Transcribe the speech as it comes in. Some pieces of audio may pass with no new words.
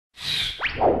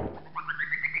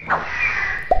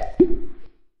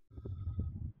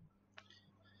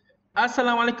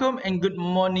Assalamualaikum and good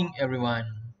morning everyone.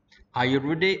 Are you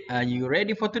ready? Are you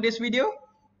ready for today's video?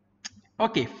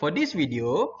 Okay, for this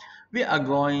video, we are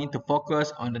going to focus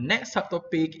on the next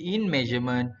subtopic in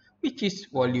measurement, which is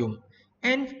volume.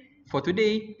 And for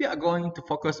today, we are going to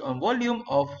focus on volume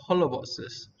of hollow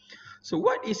boxes. So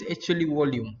what is actually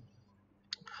volume?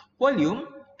 Volume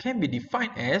can be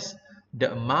defined as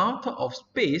the amount of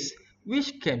space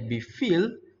which can be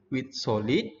filled with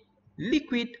solid,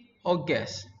 liquid, or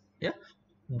gas. Ya,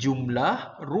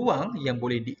 jumlah ruang yang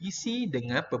boleh diisi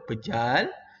dengan pepejal,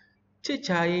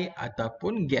 cecair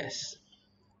ataupun gas.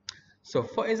 So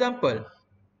for example,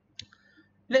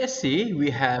 let's say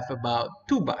we have about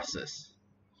two buses.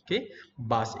 Okay,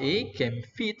 bus A can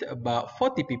fit about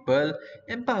 40 people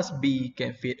and bus B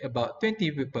can fit about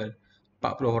 20 people.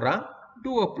 40 orang,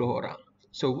 20 orang.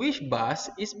 So which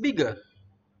bus is bigger?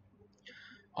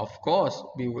 Of course,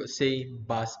 we would say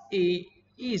bus A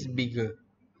is bigger.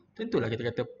 Tentulah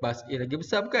kita kata bus A lagi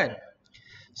besar, bukan?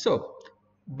 So,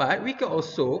 but we can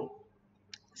also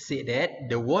say that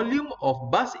the volume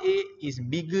of bus A is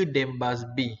bigger than bus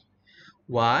B.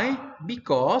 Why?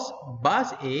 Because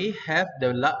bus A have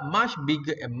the much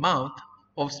bigger amount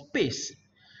of space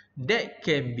that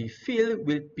can be filled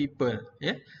with people.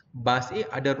 Ya, bus A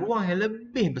ada ruang yang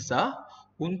lebih besar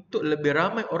untuk lebih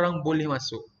ramai orang boleh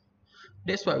masuk.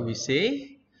 That's why we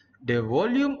say the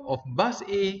volume of bus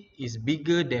A is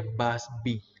bigger than bus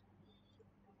B.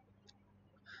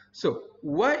 So,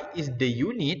 what is the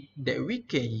unit that we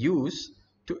can use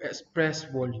to express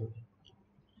volume?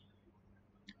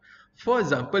 For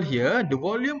example here, the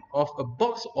volume of a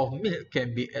box of milk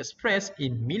can be expressed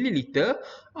in milliliter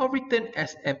or written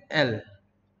as ml.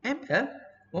 ml?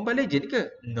 Mobile Legend ke?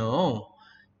 No.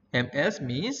 ml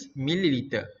means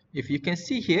milliliter. If you can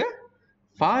see here,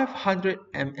 500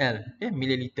 ml,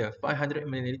 milliliter, 500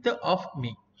 milliliter of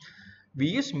milk. We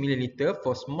use milliliter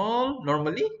for small,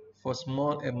 normally for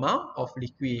small amount of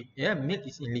liquid. Milk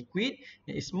is in liquid,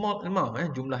 it's small amount,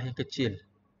 jumlah yang kecil.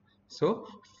 So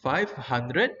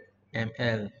 500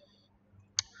 ml.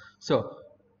 So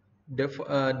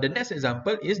the next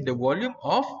example is the volume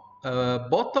of a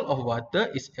bottle of water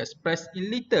is expressed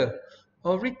in liter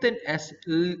or written as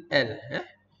L.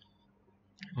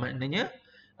 Maknanya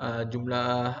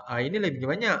jumlah air ni lebih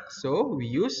banyak. So we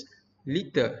use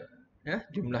liter.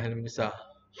 Jumlah yang lebih besar.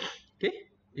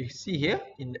 Okay, you see here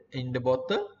in the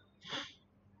bottle.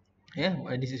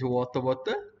 This is a water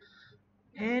bottle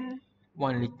and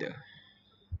 1 liter.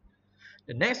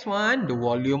 The next one, the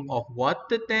volume of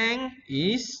water tank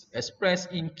is expressed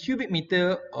in cubic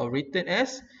meter or written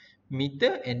as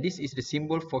meter, and this is the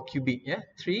symbol for cubic.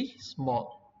 3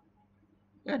 small.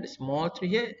 The small 3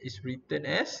 here is written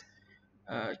as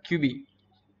cubic.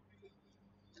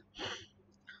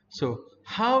 So,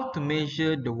 how to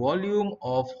measure the volume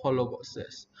of hollow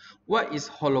boxes? What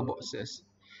is hollow boxes?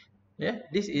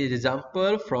 This is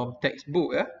example from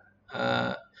textbook.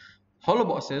 Hollow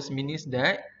boxes means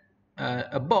that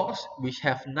a box which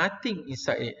have nothing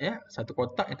inside it. Satu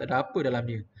kotak yang tak ada apa dalam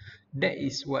dia. That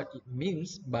is what it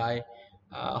means by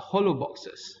hollow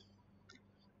boxes.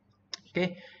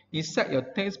 Okay, inside your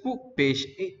textbook, page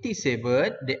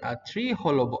 87, there are 3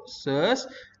 hollow boxes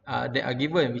that are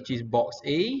given, which is box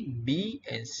A, B,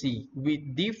 and C with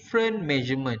different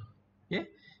measurement.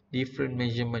 Different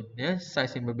measurement.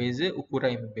 Size yang berbeza,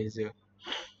 ukuran yang berbeza.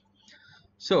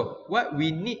 So, what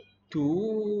we need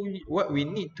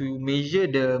to measure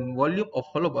the volume of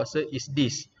hollow boxes is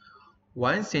this: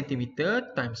 1 cm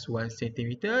times 1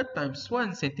 cm times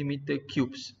 1 cm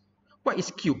cubes. What is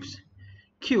cubes?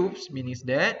 Cubes means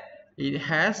that it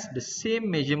has the same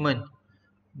measurement,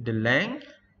 the length,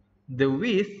 the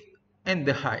width, and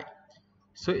the height.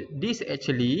 So this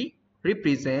actually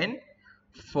represent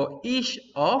for each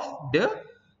of the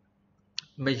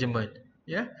measurement.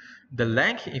 The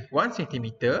length is 1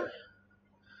 centimeter,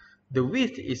 the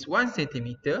width is 1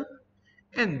 centimeter,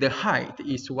 and the height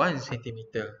is 1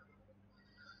 centimeter.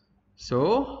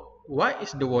 So, what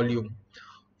is the volume?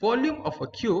 Volume of a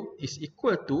cube is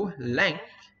equal to length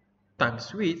times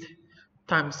width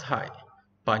times height.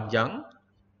 Panjang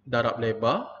darab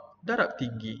lebar darab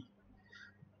tinggi.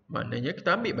 Maknanya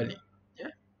kita ambil balik.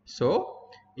 So,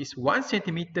 it's 1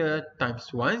 centimeter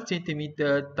times 1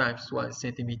 centimeter times 1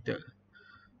 centimeter.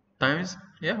 Times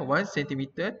 1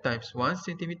 centimeter times 1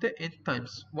 centimeter and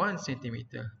times 1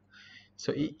 centimeter. So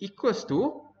it equals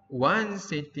to 1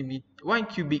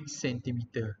 cubic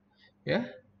centimeter.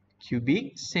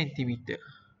 Cubic centimeter.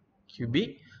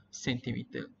 Cubic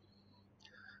centimeter.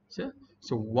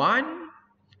 So 1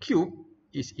 cube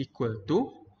is equal to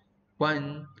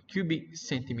 1 cubic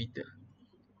centimeter.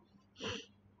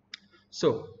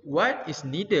 So what is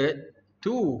needed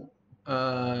to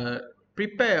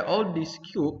prepare all these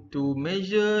cube to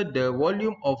measure the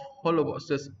volume of hollow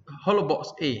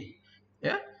box A?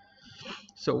 Yeah.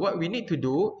 So what we need to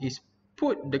do is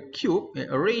put the cube and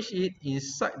arrange it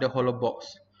inside the hollow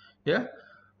box. Yeah.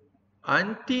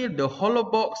 Until the hollow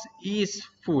box is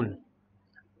full.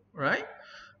 Right?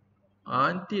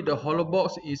 Until the hollow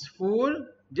box is full,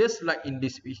 just like in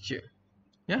this picture.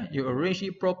 Yeah, you arrange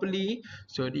it properly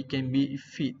so that it can be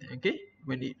fit. Okay,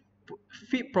 when it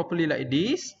fit properly like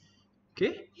this,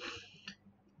 okay,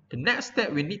 the next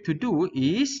step we need to do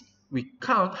is we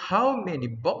count how many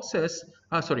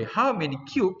how many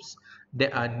cubes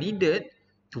that are needed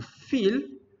to fill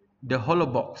the hollow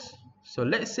box. So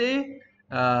let's say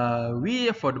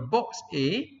for the box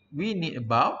A we need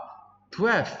about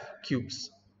 12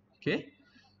 cubes. Okay,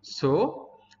 so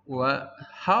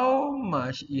how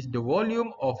much is the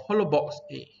volume of hollow box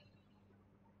A?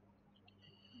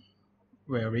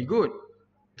 Very good.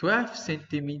 12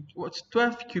 centimeter. What's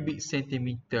 12 cubic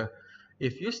centimeter?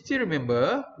 If you still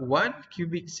remember, 1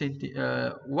 cube is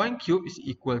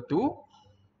equal to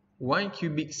 1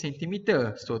 cubic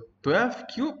centimeter. So 12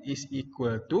 cube is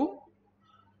equal to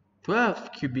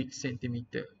 12 cubic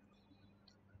centimeter.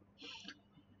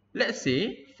 Let's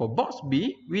say for box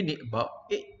B, we need about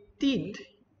 18th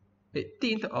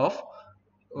of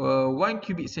 1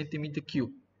 cubic centimeter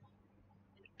cube.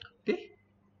 Okay.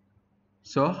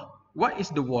 So what is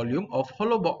the volume of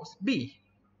hollow box B?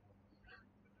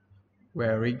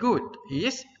 Very good.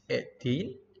 Is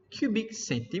 18 cubic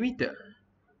centimeter.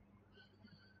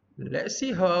 Let's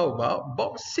see how about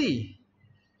box C.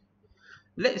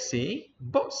 Let's say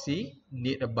box C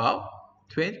need about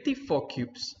 24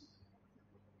 cubes.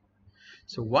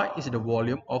 So what is the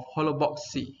volume of hollow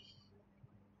box C?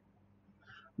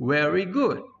 Very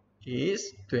good.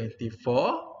 Is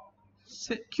 24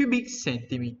 cubic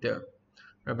centimeter.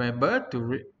 Remember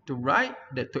to write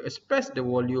that to express the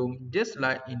volume just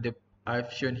like in the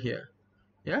I've shown here.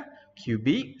 Yeah,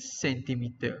 cubic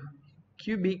centimeter.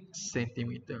 Cubic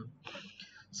centimeter.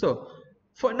 So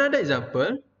for another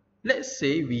example, let's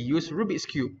say we use Rubik's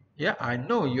cube. Yeah, I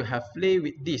know you have played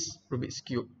with this Rubik's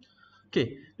cube.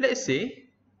 Okay, let's say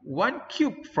 1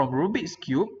 cube from Rubik's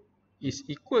cube is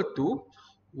equal to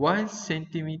 1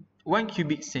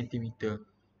 cubic centimeter.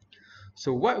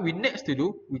 So what we next to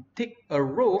do, we take a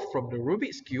row from the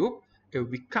Rubik's cube and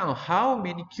we count how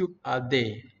many cubes are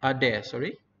there.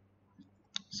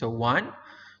 So 1,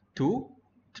 2,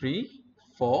 3,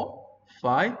 4,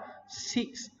 5,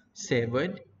 6,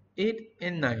 7, 8,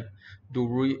 and 9. Do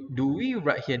we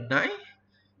write here 9?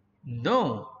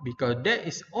 No, because there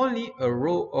is only a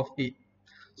row of it.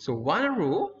 So one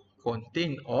row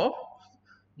contains of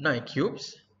 9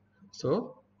 cubes.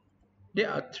 So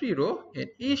there are 3 rows and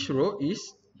each row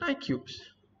is 9 cubes.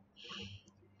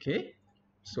 Okay.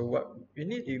 So what we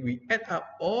need is we add up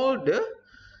all the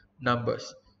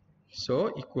numbers.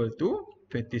 So equal to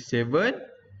 27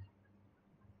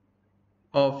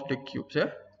 of the cubes.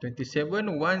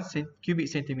 27 cubic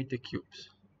centimeter cubes.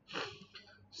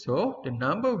 So the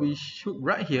number we should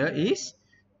write here is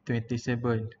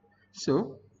 27.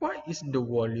 So what is the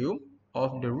volume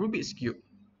of the Rubik's cube?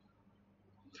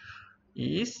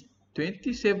 Is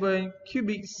 27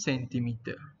 cubic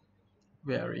centimeter.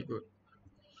 Very good.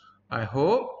 I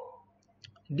hope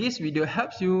this video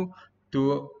helps you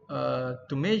to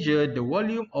measure the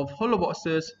volume of hollow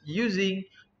boxes using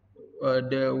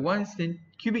the 1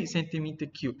 cubic centimeter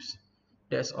cubes.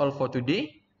 That's all for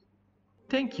today.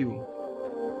 Thank you.